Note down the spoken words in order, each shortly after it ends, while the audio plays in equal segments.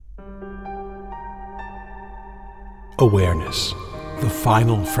Awareness, the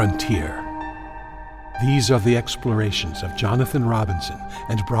final frontier. These are the explorations of Jonathan Robinson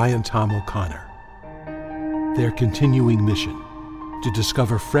and Brian Tom O'Connor. Their continuing mission, to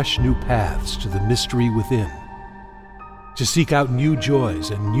discover fresh new paths to the mystery within, to seek out new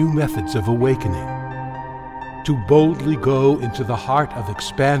joys and new methods of awakening, to boldly go into the heart of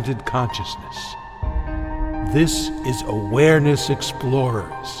expanded consciousness. This is Awareness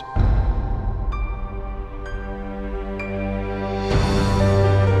Explorers.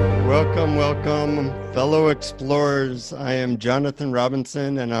 Welcome, fellow explorers. I am Jonathan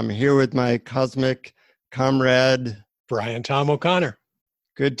Robinson, and I'm here with my cosmic comrade, Brian Tom O'Connor.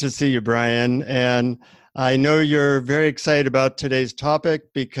 Good to see you, Brian. And I know you're very excited about today's topic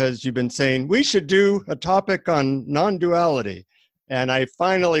because you've been saying we should do a topic on non-duality. And I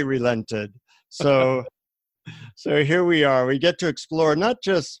finally relented. So here we are. We get to explore not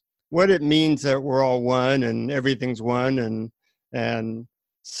just what it means that we're all one and everything's one and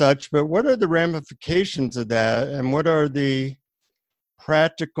such, but what are the ramifications of that, and what are the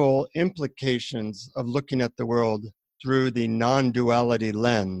practical implications of looking at the world through the non-duality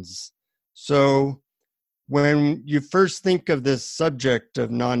lens? So when you first think of this subject of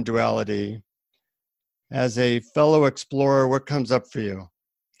non-duality, as a fellow explorer, what comes up for you?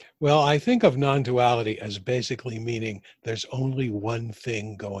 Well, I think of non-duality as basically meaning there's only one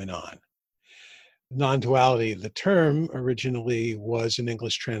thing going on. Non-duality, the term originally was an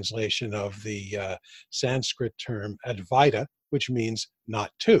English translation of the Sanskrit term Advaita, which means not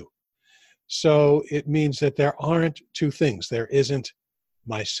two. So it means that there aren't two things. There isn't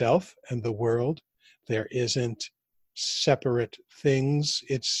myself and the world. There isn't separate things.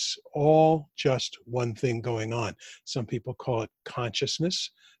 It's all just one thing going on. Some people call it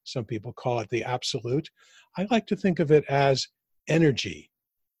consciousness. Some people call it the absolute. I like to think of it as energy,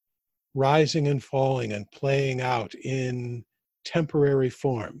 rising and falling and playing out in temporary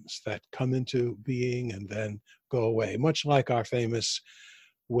forms that come into being and then go away, much like our famous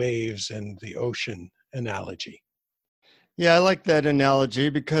waves and the ocean analogy. Yeah, I like that analogy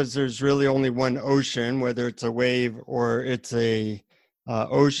because there's really only one ocean, whether it's a wave or it's a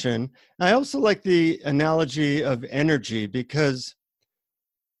ocean. I also like the analogy of energy because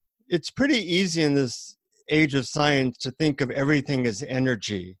it's pretty easy in this age of science to think of everything as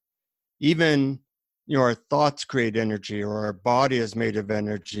energy. Even, our thoughts create energy, or our body is made of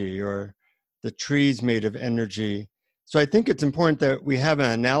energy, or the tree's made of energy. So I think it's important that we have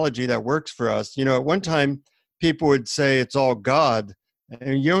an analogy that works for us. At one time, people would say it's all God,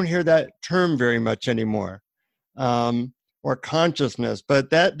 and you don't hear that term very much anymore, or consciousness,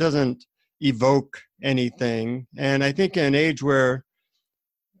 but that doesn't evoke anything. And I think in an age where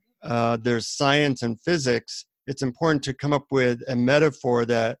there's science and physics, it's important to come up with a metaphor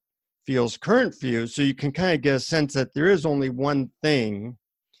that feels current for you, so you can kind of get a sense that there is only one thing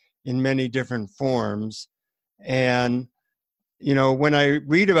in many different forms. And, when I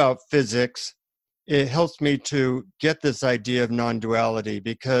read about physics, it helps me to get this idea of non-duality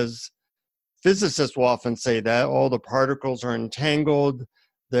because physicists will often say that all the particles are entangled,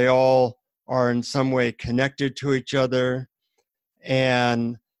 they all are in some way connected to each other.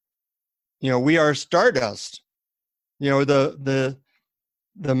 And, we are stardust.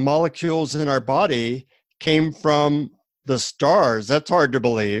 The molecules in our body came from the stars. That's hard to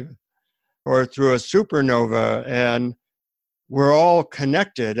believe. Or through a supernova, and we're all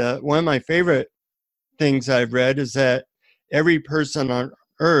connected. One of my favorite things I've read is that every person on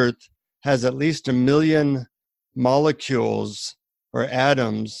Earth has at least 1 million molecules or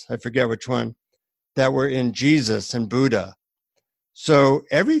atoms, I forget which one, that were in Jesus and Buddha. So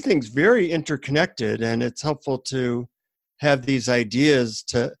everything's very interconnected, and it's helpful to have these ideas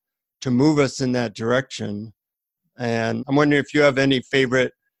to move us in that direction. And I'm wondering if you have any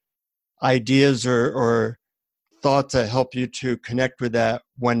favorite ideas or thoughts that help you to connect with that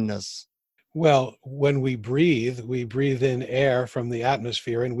oneness. Well, when we breathe in air from the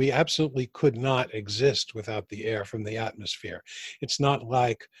atmosphere, and we absolutely could not exist without the air from the atmosphere. It's not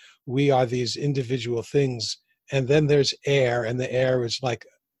like we are these individual things, and then there's air, and the air is like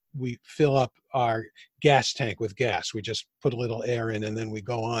we fill up our gas tank with gas. We just put a little air in and then we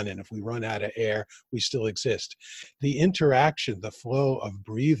go on. And if we run out of air, we still exist. The interaction, the flow of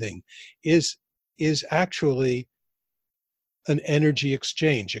breathing is actually an energy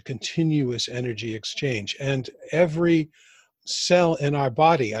exchange, a continuous energy exchange. And every cell in our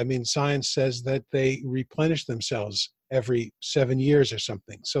body, science says that they replenish themselves every 7 years or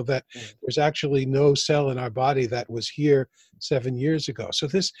something, so that there's actually no cell in our body that was here 7 years ago. So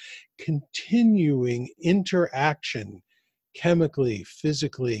this continuing interaction chemically,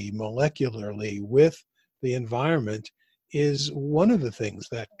 physically, molecularly with the environment is one of the things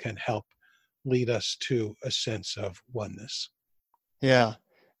that can help lead us to a sense of oneness. Yeah.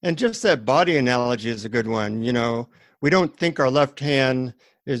 And just that body analogy is a good one. We don't think our left hand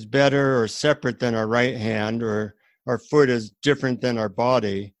is better or separate than our right hand, or our foot is different than our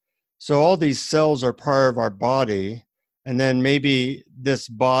body. So all these cells are part of our body. And then maybe this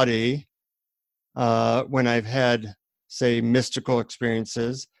body, when I've had, say, mystical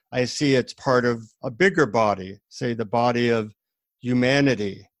experiences, I see it's part of a bigger body, say the body of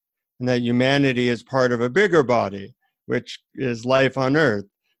humanity. And that humanity is part of a bigger body, which is life on Earth.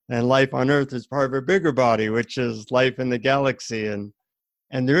 And life on Earth is part of a bigger body, which is life in the galaxy. And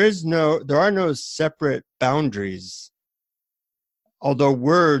there are no separate boundaries, although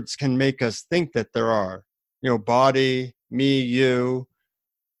words can make us think that there are. Body, me, you,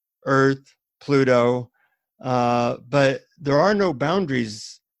 Earth, Pluto, but there are no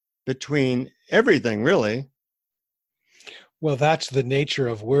boundaries between everything, really. Well, that's the nature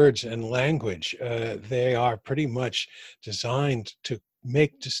of words and language. They are pretty much designed to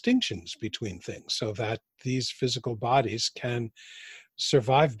make distinctions between things so that these physical bodies can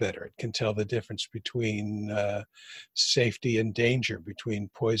survive better. It can tell the difference between safety and danger,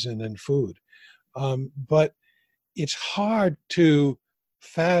 between poison and food. But it's hard to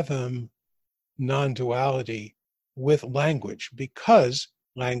fathom non-duality with language, because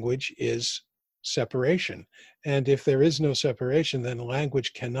language is separation. And if there is no separation, then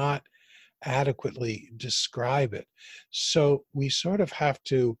language cannot adequately describe it. So we sort of have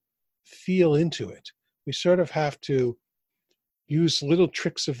to feel into it. We sort of have to use little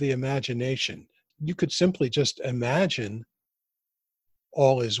tricks of the imagination. You could simply just imagine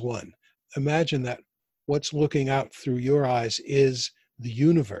all is one. Imagine that what's looking out through your eyes is the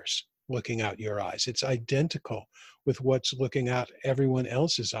universe looking out your eyes. It's identical with what's looking out everyone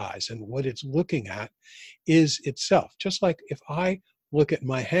else's eyes, and what it's looking at is itself. Just like if I look at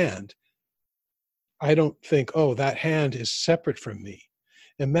my hand, I don't think, oh, that hand is separate from me.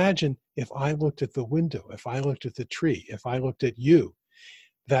 Imagine if I looked at the window, if I looked at the tree, if I looked at you,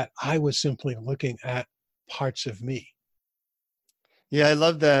 that I was simply looking at parts of me. Yeah, I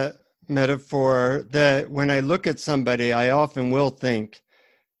love that metaphor, that when I look at somebody, I often will think,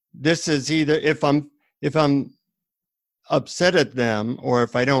 this is either, if I'm upset at them or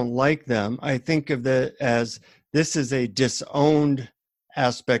if I don't like them, I think of that as, this is a disowned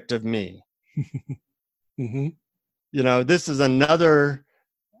aspect of me. Mm-hmm. This is another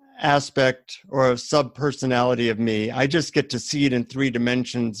aspect or a sub-personality of me. I just get to see it in 3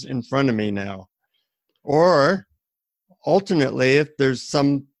 dimensions in front of me now. Or alternately, if there's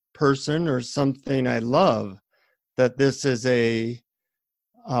some person or something I love, that this is a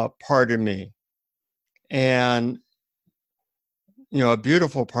part of me, and a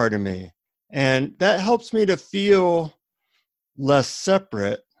beautiful part of me, and that helps me to feel less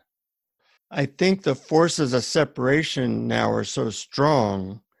separate. I think the forces of separation now are so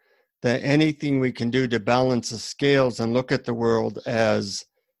strong that anything we can do to balance the scales and look at the world as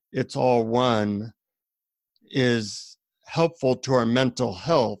it's all one is helpful to our mental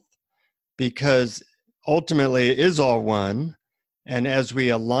health, because ultimately it is all one. And as we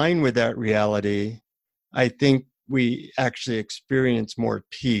align with that reality, I think we actually experience more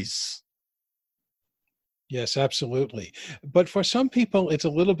peace. Yes, absolutely. But for some people, it's a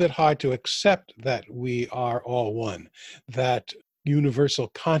little bit hard to accept that we are all one, that universal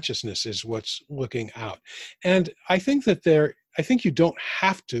consciousness is what's looking out. And I think you don't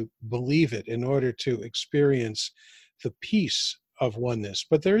have to believe it in order to experience the peace of oneness.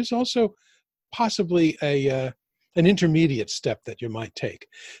 But there is also possibly an intermediate step that you might take.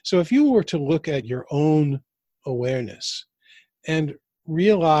 So if you were to look at your own awareness and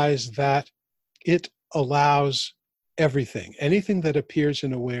realize that it allows everything, anything that appears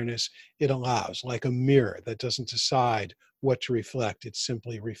in awareness, it allows, like a mirror that doesn't decide what to reflect, it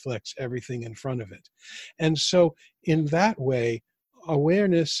simply reflects everything in front of it. And so in that way,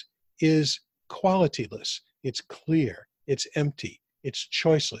 awareness is qualityless, it's clear, it's empty, it's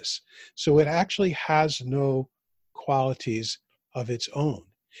choiceless. So it actually has no qualities of its own,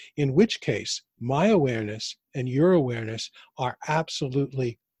 in which case my awareness and your awareness are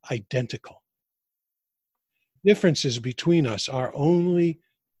absolutely identical. Differences between us are only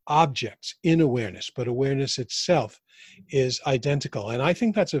objects in awareness, but awareness itself is identical. And I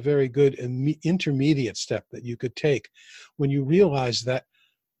think that's a very good intermediate step that you could take when you realize that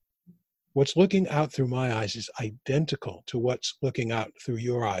what's looking out through my eyes is identical to what's looking out through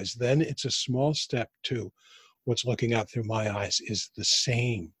your eyes. Then it's a small step to what's looking out through my eyes is the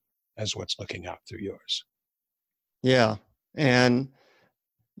same as what's looking out through yours. Yeah. And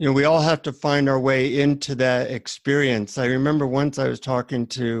we all have to find our way into that experience. I remember once I was talking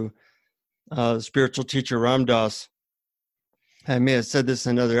to spiritual teacher Ram Dass. I may have said this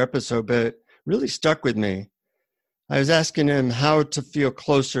in another episode, but it really stuck with me. I was asking him how to feel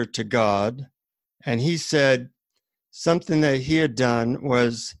closer to God, and he said something that he had done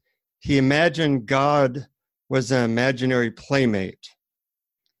was he imagined God was an imaginary playmate.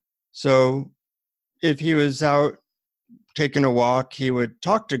 So if he was out taking a walk, he would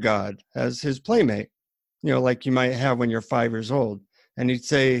talk to God as his playmate, like you might have when you're 5 years old. And he'd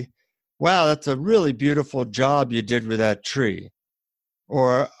say, wow, that's a really beautiful job you did with that tree.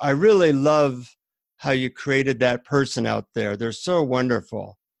 Or I really love how you created that person out there. They're so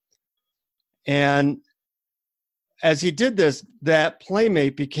wonderful. And as he did this, that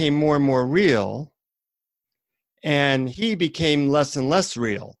playmate became more and more real, and he became less and less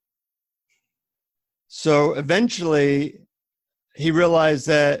real. So eventually, he realized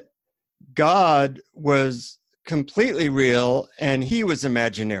that God was completely real and he was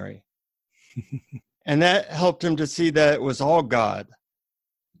imaginary. And that helped him to see that it was all God.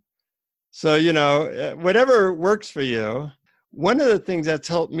 So, whatever works for you. One of the things that's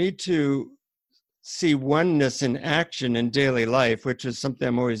helped me to see oneness in action in daily life, which is something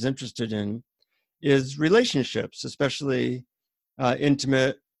I'm always interested in, is relationships, especially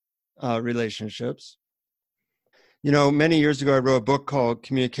intimate relationships. Many years ago, I wrote a book called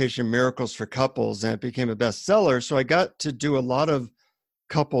Communication Miracles for Couples, and it became a bestseller. So I got to do a lot of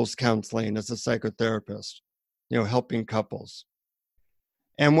couples counseling as a psychotherapist, helping couples.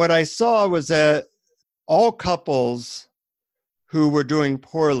 And what I saw was that all couples who were doing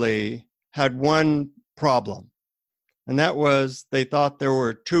poorly had one problem. And that was they thought there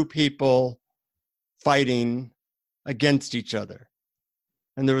were two people fighting against each other.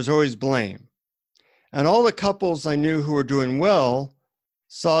 And there was always blame. And all the couples I knew who were doing well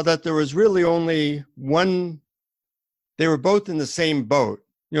saw that there was really only one. They were both in the same boat.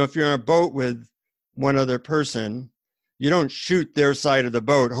 If you're in a boat with one other person, you don't shoot their side of the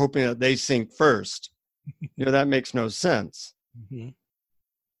boat hoping that they sink first. That makes no sense. Mm-hmm.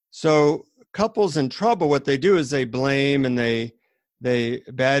 So couples in trouble, what they do is they blame and they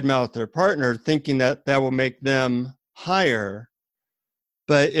badmouth their partner, thinking that will make them higher.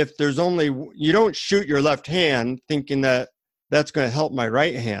 But if there's only, you don't shoot your left hand thinking that that's going to help my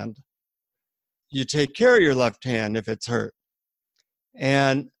right hand. You take care of your left hand if it's hurt.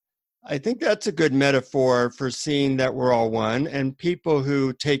 And I think that's a good metaphor for seeing that we're all one. And people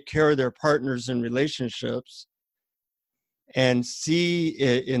who take care of their partners in relationships and see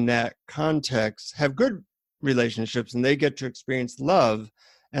it in that context have good relationships, and they get to experience love.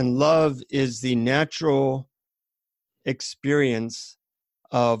 And love is the natural experience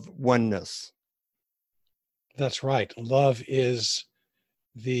of oneness. That's right. Love is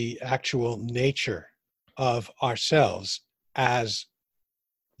the actual nature of ourselves as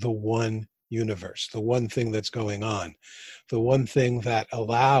the one universe, the one thing that's going on, the one thing that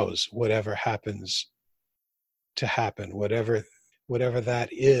allows whatever happens to happen, whatever that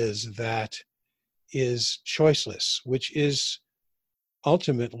is choiceless, which is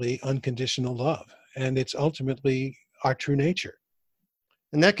ultimately unconditional love. And it's ultimately our true nature.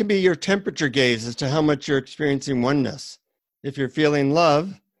 And that can be your temperature gauge as to how much you're experiencing oneness. If you're feeling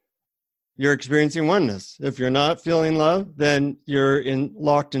love, you're experiencing oneness. If you're not feeling love, then you're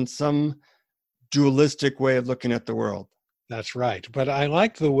locked in some dualistic way of looking at the world. That's right. But I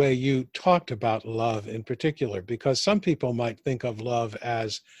like the way you talked about love in particular, because some people might think of love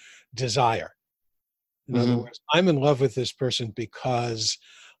as desire. In other words, I'm in love with this person because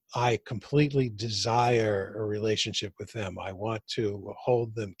I completely desire a relationship with them. I want to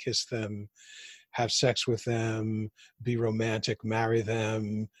hold them, kiss them, have sex with them, be romantic, marry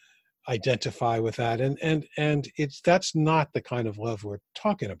them, identify with that. And that's not the kind of love we're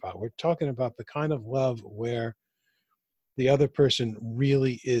talking about. We're talking about the kind of love where the other person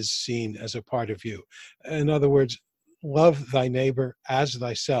really is seen as a part of you. In other words, love thy neighbor as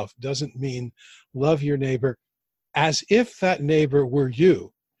thyself doesn't mean love your neighbor as if that neighbor were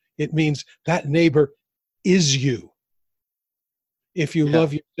you. It means that neighbor is you. If you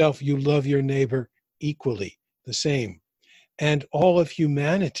love yourself, you love your neighbor equally, the same. And all of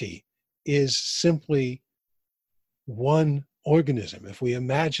humanity is simply one organism. If we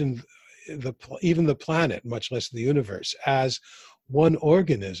imagine even the planet, much less the universe, as one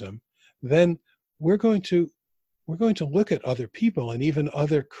organism, then we're going to look at other people and even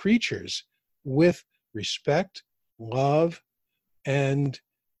other creatures with respect, love, and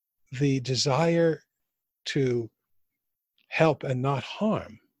the desire to help and not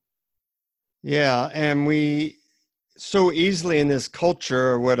harm. Yeah, and so easily in this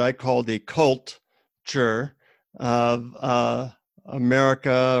culture, what I call the culture of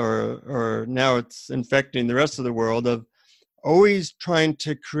America, or now it's infecting the rest of the world, of always trying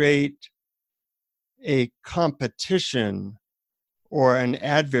to create a competition or an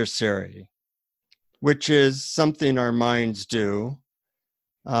adversary, which is something our minds do.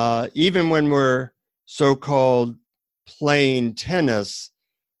 Even when we're so-called playing tennis,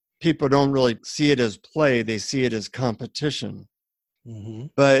 people don't really see it as play, they see it as competition. Mm-hmm.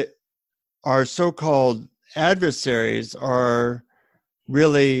 But our so-called adversaries are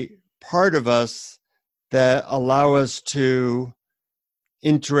really part of us that allow us to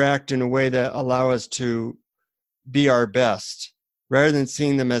interact in a way that allow us to be our best. Rather than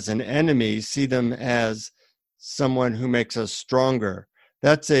seeing them as an enemy, see them as someone who makes us stronger.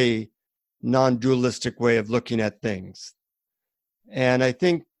 That's a non-dualistic way of looking at things. And I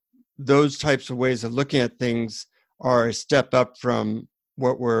think those types of ways of looking at things are a step up from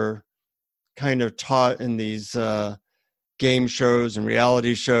what we're kind of taught in these game shows and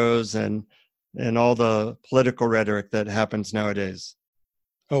reality shows and all the political rhetoric that happens nowadays.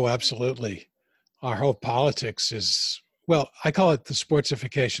 Oh, absolutely. Our whole politics is, well, I call it the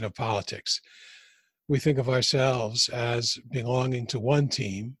sportsification of politics. We think of ourselves as belonging to one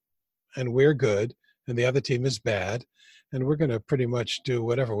team, and we're good, and the other team is bad, and we're going to pretty much do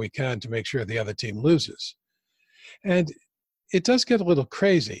whatever we can to make sure the other team loses. And it does get a little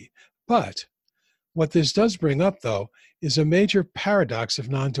crazy, but what this does bring up, though, is a major paradox of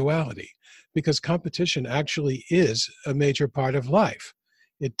non-duality, because competition actually is a major part of life.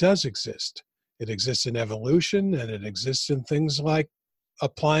 It does exist. It exists in evolution, and it exists in things like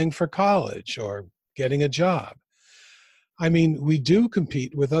applying for college or getting a job. I mean, we do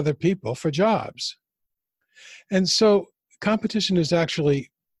compete with other people for jobs. And so competition is actually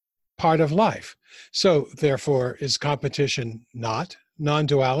part of life. So therefore, is competition not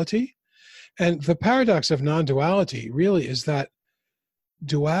non-duality? And the paradox of non-duality really is that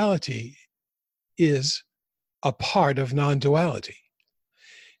duality is a part of non-duality.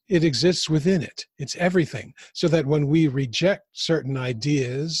 It exists within it. It's everything. So that when we reject certain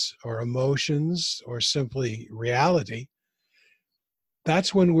ideas or emotions or simply reality,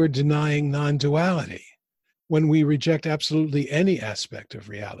 that's when we're denying non-duality, when we reject absolutely any aspect of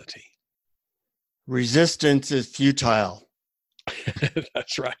reality. Resistance is futile.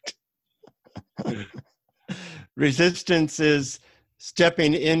 That's right. Resistance is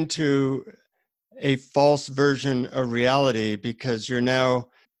stepping into a false version of reality because you're now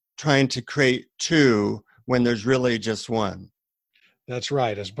trying to create two when there's really just one. That's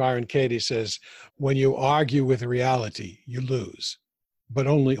right. As Byron Katie says, when you argue with reality, you lose, but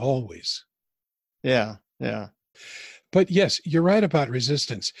only always. Yeah, yeah. But yes, you're right about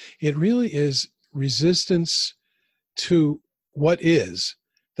resistance. It really is resistance to what is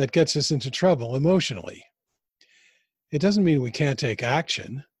that gets us into trouble emotionally. It doesn't mean we can't take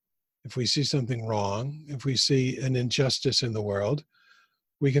action. If we see something wrong, if we see an injustice in the world,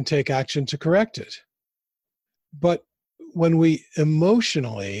 we can take action to correct it. But when we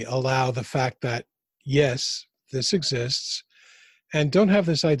emotionally allow the fact that, yes, this exists, and don't have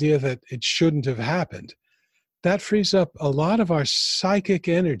this idea that it shouldn't have happened, that frees up a lot of our psychic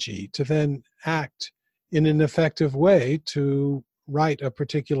energy to then act in an effective way to right a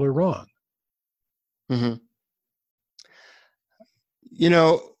particular wrong. Mm-hmm. You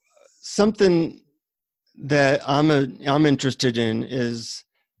know, something that I'm interested in is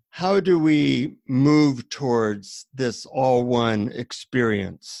how do we move towards this all one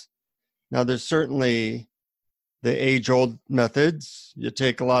experience? Now, there's certainly the age-old methods. You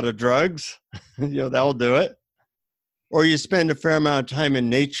take a lot of drugs, that'll do it. Or you spend a fair amount of time in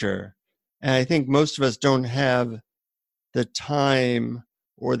nature. And I think most of us don't have the time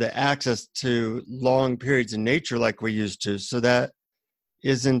or the access to long periods in nature like we used to. So that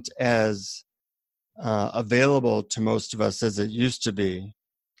isn't as available to most of us as it used to be.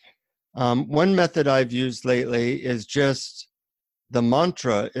 One method I've used lately is just the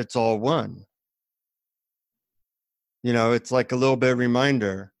mantra, it's all one. It's like a little bit of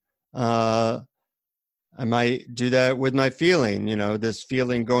reminder. I might do that with my feeling, this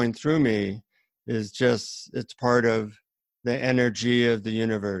feeling going through me is just, it's part of the energy of the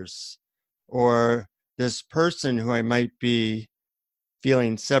universe. Or this person who I might be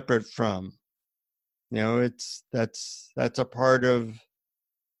feeling separate from, that's a part of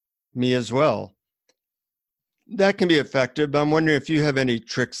me as well. That can be effective, but I'm wondering if you have any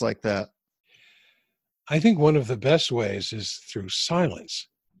tricks like that. I think one of the best ways is through silence.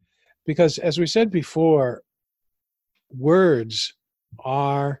 Because as we said before, words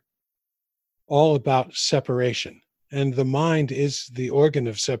are all about separation. And the mind is the organ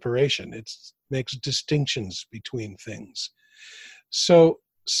of separation. It makes distinctions between things. So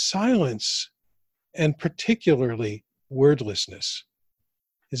silence, and particularly wordlessness,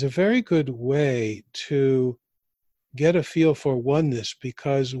 is a very good way to get a feel for oneness,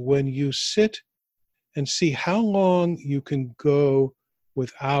 because when you sit and see how long you can go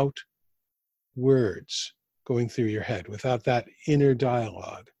without words going through your head, without that inner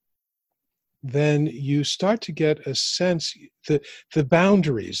dialogue, then you start to get a sense, the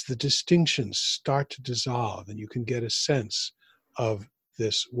boundaries, the distinctions start to dissolve, and you can get a sense of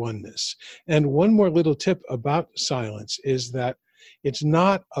this oneness. And one more little tip about silence is that it's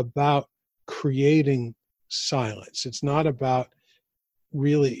not about creating silence. It's not about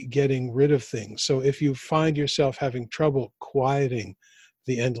really getting rid of things. So if you find yourself having trouble quieting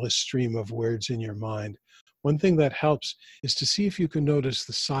the endless stream of words in your mind, one thing that helps is to see if you can notice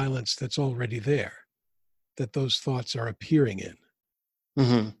the silence that's already there, that those thoughts are appearing in.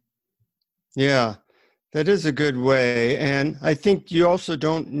 Mm-hmm. Yeah, that is a good way. And I think you also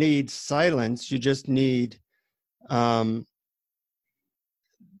don't need silence. You just need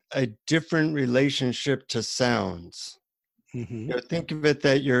a different relationship to sounds. Mm-hmm. You know, think of it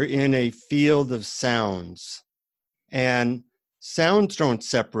that you're in a field of sounds, and sounds don't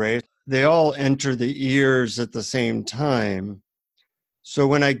separate. They all enter the ears at the same time. So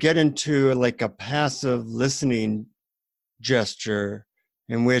when I get into like a passive listening gesture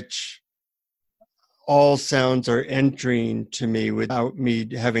in which all sounds are entering to me without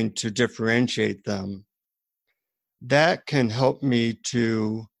me having to differentiate them, that can help me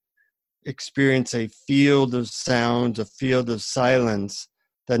to experience a field of sound, a field of silence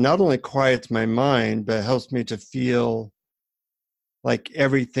that not only quiets my mind, but helps me to feel like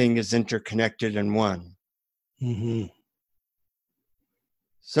everything is interconnected in one. Mm-hmm.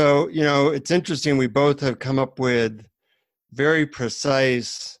 So, you know, it's interesting. We both have come up with very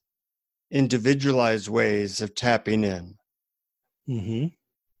precise, individualized ways of tapping in. Mm-hmm.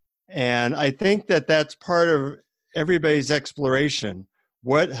 And I think that that's part of everybody's exploration.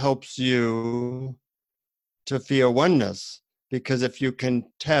 What helps you to feel oneness? Because if you can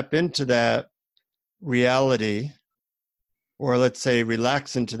tap into that reality, or let's say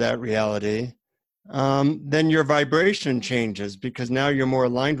relax into that reality, then your vibration changes, because now you're more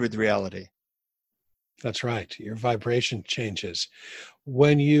aligned with reality. That's right. Your vibration changes.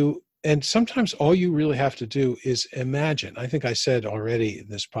 And sometimes all you really have to do is imagine. I think I said already in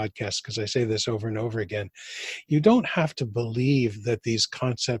this podcast, because I say this over and over again, you don't have to believe that these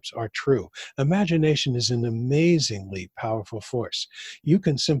concepts are true. Imagination is an amazingly powerful force. You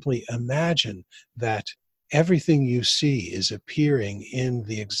can simply imagine that everything you see is appearing in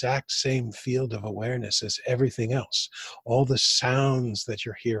the exact same field of awareness as everything else. All the sounds that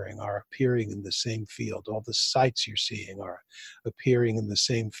you're hearing are appearing in the same field. All the sights you're seeing are appearing in the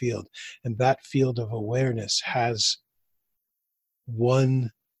same field. And that field of awareness has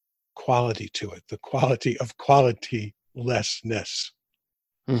one quality to it, the quality of qualitylessness.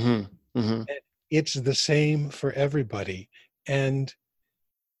 Mm-hmm. Mm-hmm. It's the same for everybody. And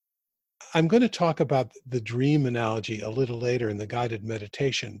I'm going to talk about the dream analogy a little later in the guided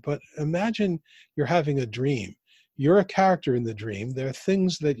meditation, but imagine you're having a dream. You're a character in the dream. There are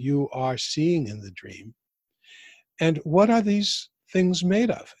things that you are seeing in the dream. And what are these things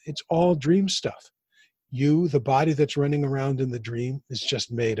made of? It's all dream stuff. You, the body that's running around in the dream, is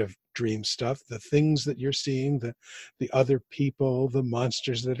just made of dream stuff. The things that you're seeing, the other people, the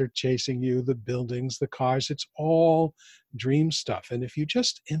monsters that are chasing you, the buildings, the cars, it's all dream stuff. And if you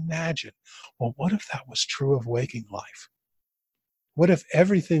just imagine, well, what if that was true of waking life? What if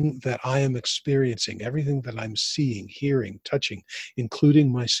everything that I am experiencing, everything that I'm seeing, hearing, touching,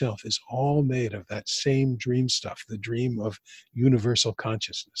 including myself, is all made of that same dream stuff, the dream of universal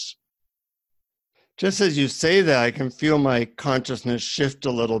consciousness? Just as you say that, I can feel my consciousness shift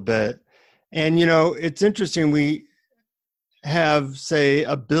a little bit. And, you know, it's interesting. We have, say,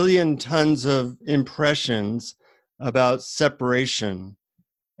 1 billion tons of impressions about separation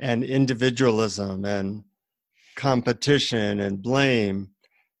and individualism and competition and blame.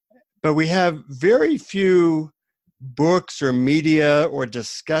 But we have very few books or media or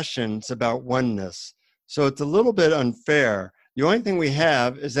discussions about oneness. So it's a little bit unfair. The only thing we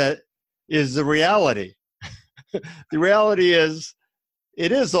have is the reality. The reality is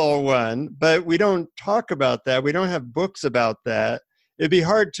it is all one, but we don't talk about that. We don't have books about that. It'd be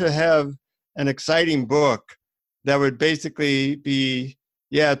hard to have an exciting book that would basically be,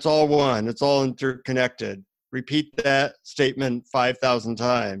 yeah, it's all one. It's all interconnected. Repeat that statement 5,000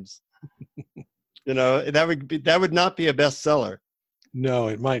 times. You know, that would not be a bestseller. No,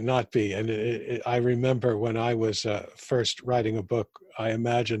 it might not be. And I remember when I was first writing a book, I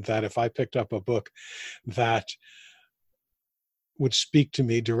imagined that if I picked up a book that would speak to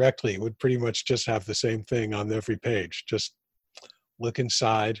me directly, it would pretty much just have the same thing on every page. Just look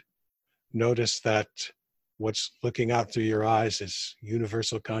inside, notice that what's looking out through your eyes is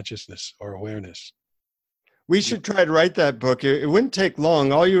universal consciousness or awareness. We should try to write that book. It wouldn't take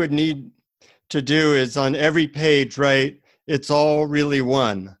long. All you would need to do is on every page write, it's all really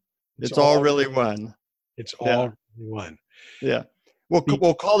one. It's all really one. It's all really one. Yeah.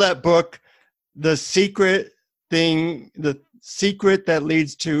 We'll call that book The Secret Thing, the secret that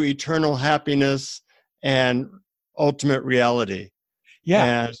leads to eternal happiness and ultimate reality.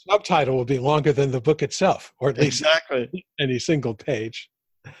 Yeah, the subtitle will be longer than the book itself, or at least exactly any single page.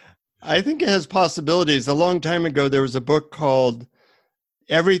 I think it has possibilities. A long time ago, there was a book called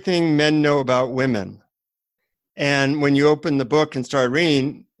Everything Men Know About Women. And when you open the book and start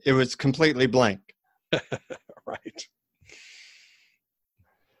reading, it was completely blank. Right.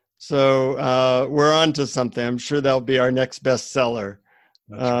 So we're on to something. I'm sure that'll be our next bestseller.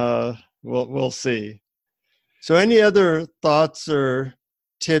 Right. We'll see. So any other thoughts or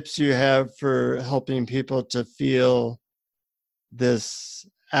tips you have for helping people to feel this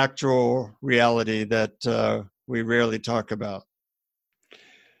actual reality that we rarely talk about?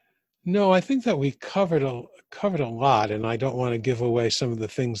 No, I think that we covered a lot, and I don't want to give away some of the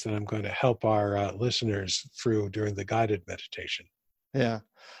things that I'm going to help our listeners through during the guided meditation. Yeah.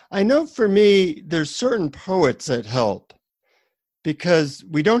 I know for me, there's certain poets that help because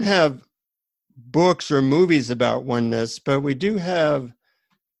we don't have books or movies about oneness, but we do have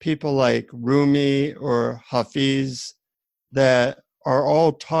people like Rumi or Hafiz that are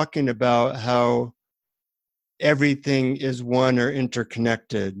all talking about how everything is one or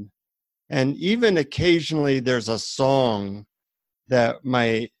interconnected. And even occasionally there's a song that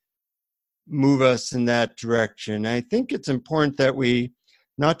might move us in that direction. I think it's important that we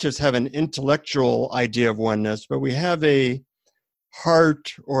not just have an intellectual idea of oneness, but we have a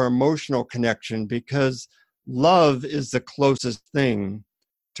heart or emotional connection, because love is the closest thing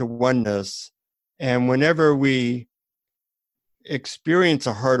to oneness. And whenever we experience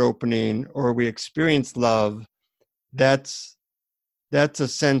a heart opening or we experience love, that's a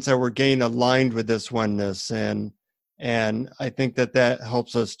sense that we're getting aligned with this oneness. And I think that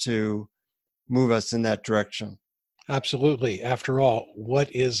helps us to move us in that direction. Absolutely. After all,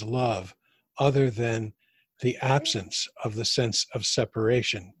 what is love other than the absence of the sense of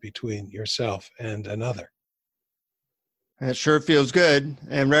separation between yourself and another? And it sure feels good.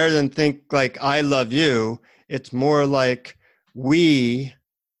 And rather than think like, I love you, it's more like we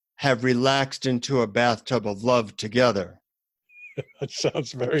have relaxed into a bathtub of love together. That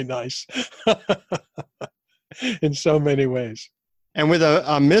sounds very nice in so many ways. And with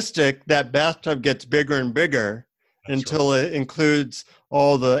a mystic, that bathtub gets bigger and bigger. That's until right. It includes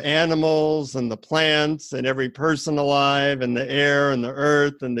all the animals and the plants and every person alive and the air and the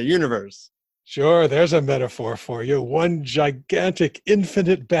earth and the universe. Sure, there's a metaphor for you. One gigantic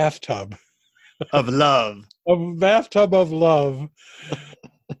infinite bathtub. Of love. A bathtub of love.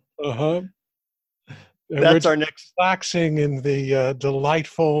 Uh-huh. That's our next. Relaxing in the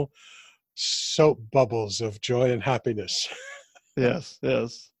delightful soap bubbles of joy and happiness. Yes,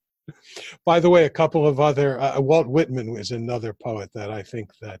 yes. By the way, a couple of other, Walt Whitman was another poet that I think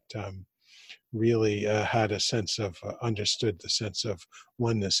that really had a sense of, understood the sense of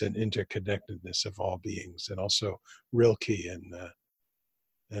oneness and interconnectedness of all beings, and also Rilke,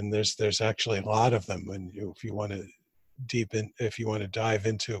 and there's actually a lot of them. And if you want to dive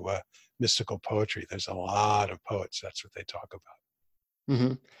into mystical poetry, there's a lot of poets. That's what they talk about.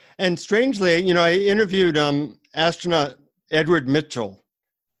 Mm-hmm. And strangely, I interviewed astronaut Edward Mitchell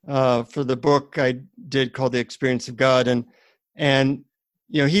for the book I did called The Experience of God. And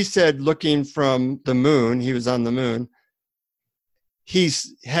he said, looking from the moon, he was on the moon,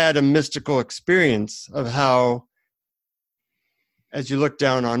 he's had a mystical experience of how, as you look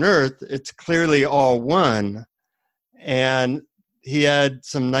down on Earth, it's clearly all one. And he had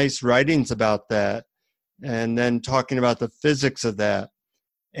some nice writings about that, and then talking about the physics of that.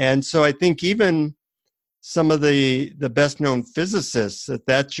 And so I think even some of the best known physicists,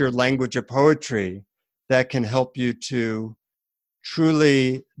 that's your language of poetry, that can help you to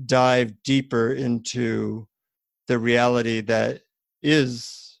truly dive deeper into the reality that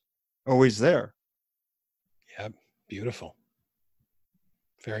is always there. Yeah, beautiful.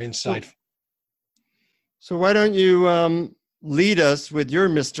 Very insightful. So why don't you lead us with your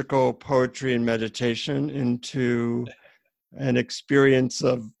mystical poetry and meditation into an experience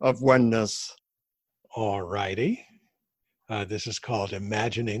of oneness? All righty. This is called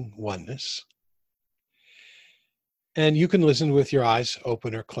Imagining Oneness. And you can listen with your eyes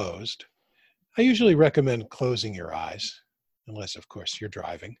open or closed. I usually recommend closing your eyes, unless, of course, you're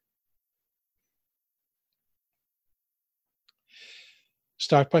driving.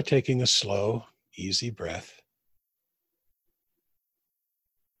 Start by taking a slow, easy breath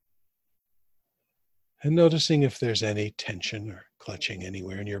and noticing if there's any tension or clutching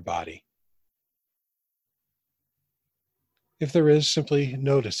anywhere in your body. If there is, simply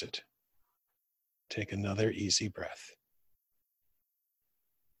notice it. Take another easy breath.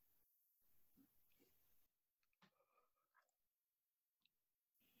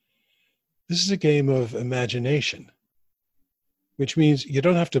 This is a game of imagination, which means you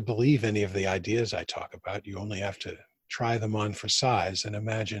don't have to believe any of the ideas I talk about. You only have to try them on for size and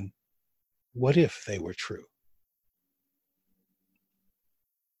imagine, what if they were true?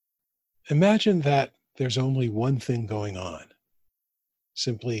 Imagine that there's only one thing going on,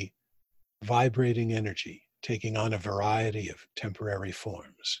 simply vibrating energy taking on a variety of temporary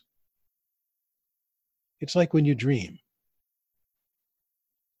forms. It's like when you dream.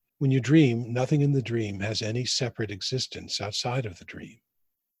 When you dream, nothing in the dream has any separate existence outside of the dream.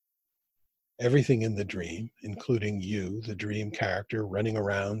 Everything in the dream, including you, the dream character running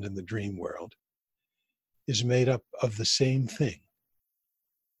around in the dream world, is made up of the same thing.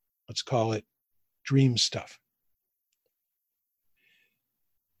 Let's call it dream stuff.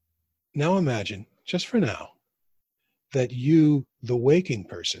 Now imagine, just for now, that you, the waking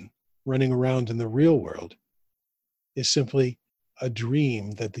person, running around in the real world, is simply a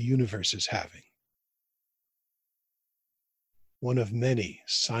dream that the universe is having. One of many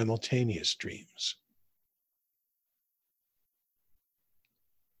simultaneous dreams.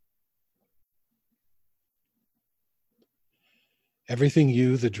 Everything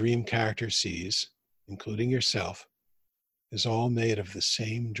you, the dream character, sees, including yourself, is all made of the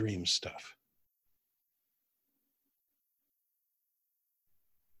same dream stuff.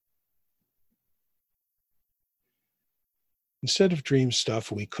 Instead of dream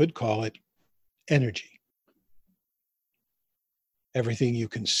stuff, we could call it energy. Everything you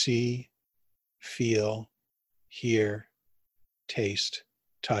can see, feel, hear, taste,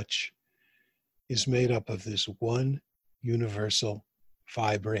 touch is made up of this one universal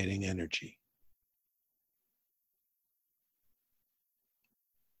vibrating energy.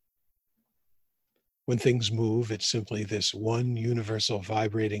 When things move, it's simply this one universal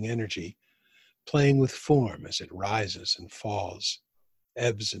vibrating energy playing with form as it rises and falls,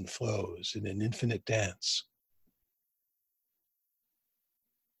 ebbs and flows in an infinite dance.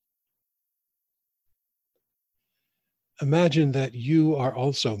 Imagine that you are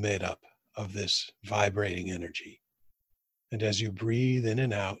also made up of this vibrating energy. And as you breathe in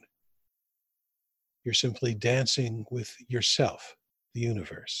and out, you're simply dancing with yourself, the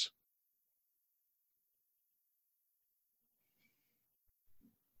universe.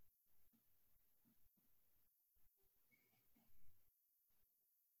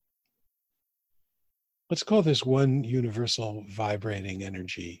 Let's call this one universal vibrating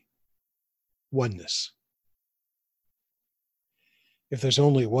energy oneness. If there's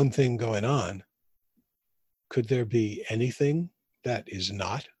only one thing going on, could there be anything that is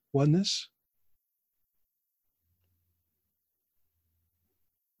not oneness?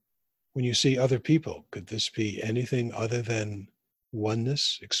 When you see other people, could this be anything other than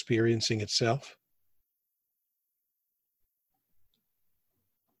oneness experiencing itself?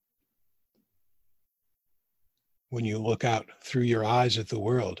 When you look out through your eyes at the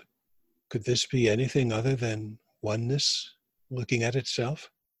world, could this be anything other than oneness looking at itself?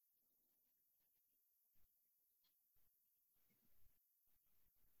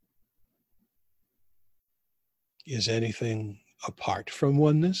 Is anything apart from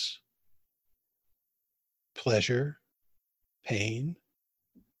oneness? Pleasure, pain,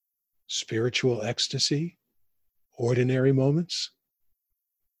 spiritual ecstasy, ordinary moments?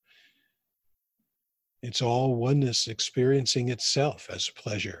 It's all oneness experiencing itself as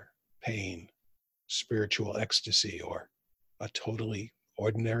pleasure, pain, spiritual ecstasy, or a totally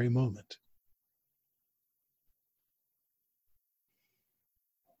ordinary moment.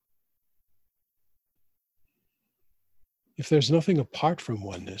 If there's nothing apart from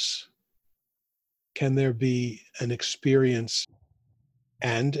oneness, can there be an experience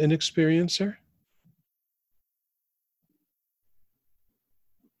and an experiencer?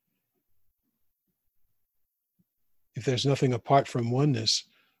 If there's nothing apart from oneness,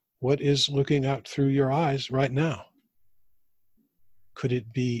 what is looking out through your eyes right now? Could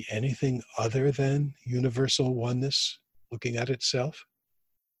it be anything other than universal oneness looking at itself?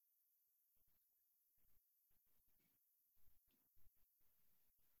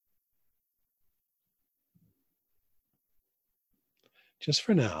 just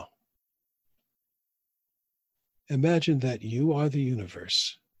for now, imagine that you are the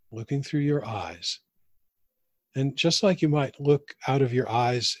universe looking through your eyes. And just like you might look out of your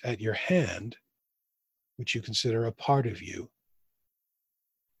eyes at your hand, which you consider a part of you,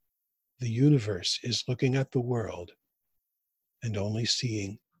 the universe is looking at the world and only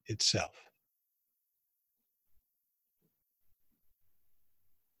seeing itself.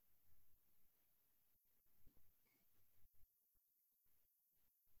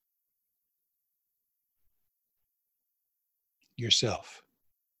 Yourself.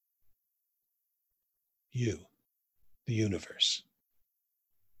 You, the universe.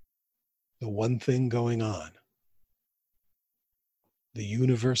 The one thing going on. The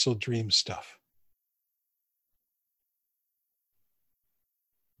universal dream stuff.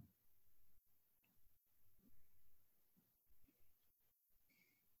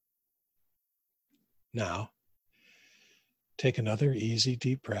 Now, take another easy,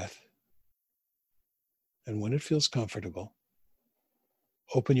 deep breath. And when it feels comfortable,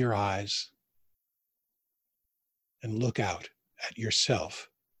 open your eyes and look out at yourself,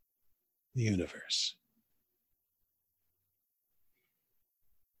 the universe.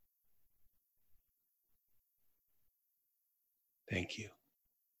 Thank you.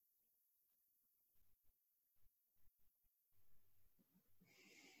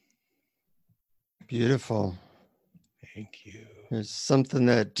 Beautiful. Thank you. There's something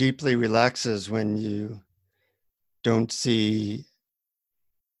that deeply relaxes when you don't see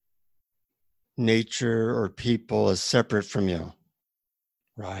nature or people as separate from you.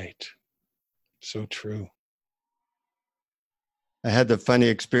 Right. So true. I had the funny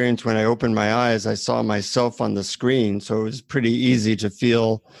experience when I opened my eyes, I saw myself on the screen. So it was pretty easy to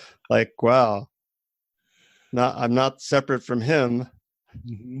feel like, wow, I'm not separate from him.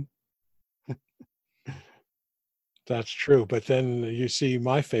 Mm-hmm. That's true. But then you see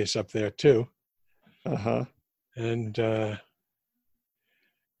my face up there too. Uh-huh. And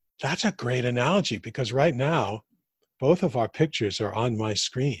that's a great analogy because right now, both of our pictures are on my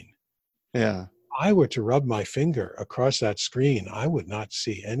screen. Yeah. I were to rub my finger across that screen, I would not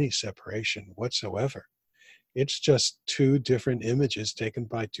see any separation whatsoever. It's just two different images taken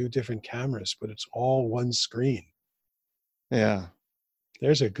by two different cameras, but it's all one screen. Yeah.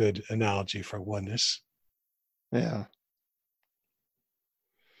 There's a good analogy for oneness. Yeah.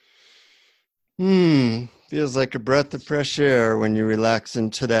 Feels like a breath of fresh air when you relax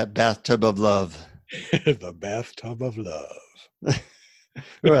into that bathtub of love. The bathtub of love.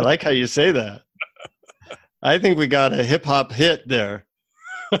 Oh, I like how you say that. I think we got a hip hop hit there.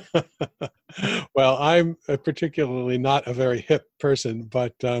 Well, I'm particularly not a very hip person,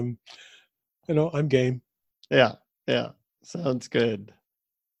 but I'm game. Yeah. Sounds good.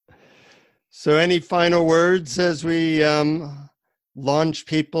 So any final words as we launch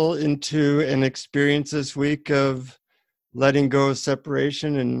people into an experience this week of letting go of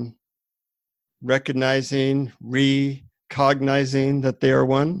separation and recognizing, recognizing that they are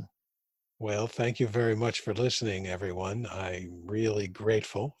one? Well, thank you very much for listening, everyone. I'm really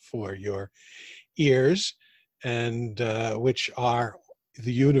grateful for your ears, and which are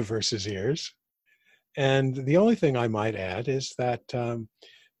the universe's ears. And the only thing I might add is that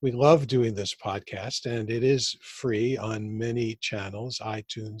we love doing this podcast, and it is free on many channels: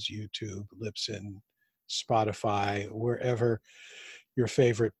 iTunes, YouTube, Libsyn, Spotify, wherever your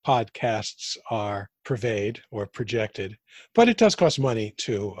favorite podcasts are purveyed or projected. But it does cost money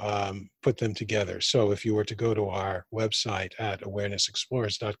to put them together. So if you were to go to our website at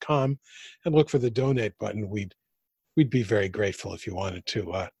awarenessexplorers.com and look for the donate button, we'd be very grateful if you wanted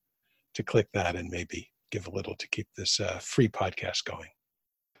to click that and maybe give a little to keep this free podcast going.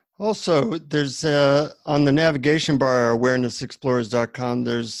 Also, there's on the navigation bar, awarenessexplorers.com,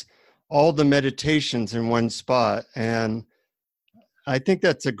 there's all the meditations in one spot. And I think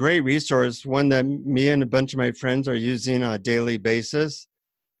that's a great resource, one that me and a bunch of my friends are using on a daily basis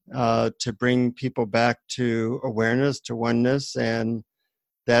to bring people back to awareness, to oneness. And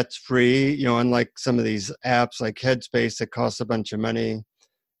that's free, unlike some of these apps like Headspace that costs a bunch of money,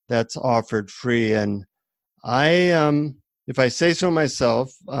 that's offered free. And if I say so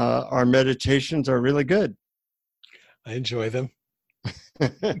myself, our meditations are really good. I enjoy them.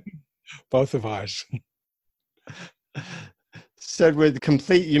 Both of ours. Said with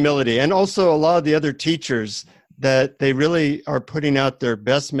complete humility. And also a lot of the other teachers that they really are putting out their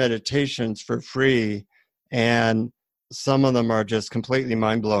best meditations for free. And some of them are just completely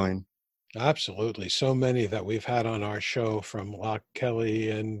mind-blowing. Absolutely. So many that we've had on our show, from Locke Kelly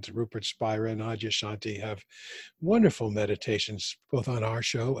and Rupert Spira and Adyashanti, have wonderful meditations both on our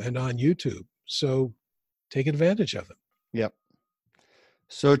show and on YouTube. So take advantage of them. Yep.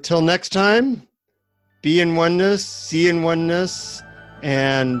 So till next time, be in oneness, see in oneness,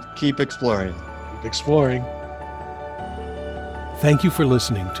 and keep exploring. Keep exploring. Thank you for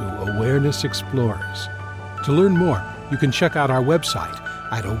listening to Awareness Explorers. To learn more, you can check out our website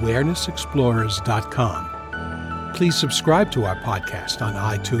at awarenessexplorers.com. Please subscribe to our podcast on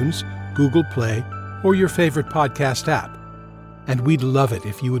iTunes, Google Play, or your favorite podcast app. And we'd love it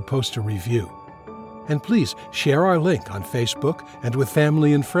if you would post a review. And please share our link on Facebook and with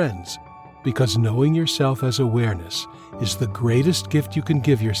family and friends, because knowing yourself as awareness is the greatest gift you can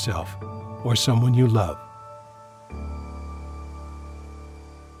give yourself or someone you love.